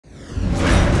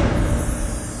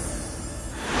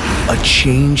A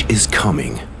change is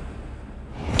coming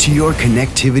to your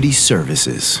connectivity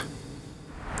services,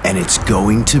 and it's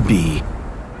going to be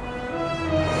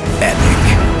epic.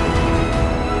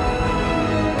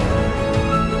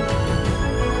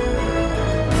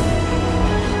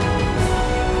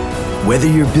 Whether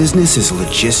your business is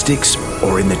logistics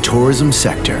or in the tourism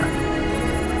sector,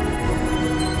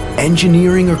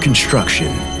 engineering or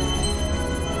construction,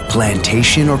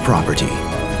 plantation or property,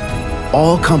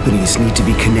 all companies need to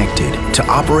be connected to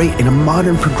operate in a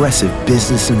modern, progressive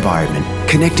business environment,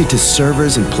 connected to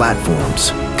servers and platforms,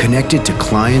 connected to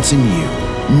clients and you.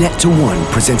 Net2One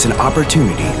presents an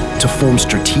opportunity to form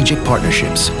strategic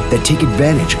partnerships that take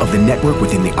advantage of the network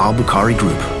within the Al-Bukhari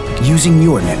Group, using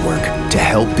your network to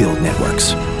help build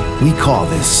networks. We call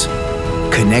this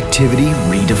Connectivity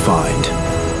Redefined.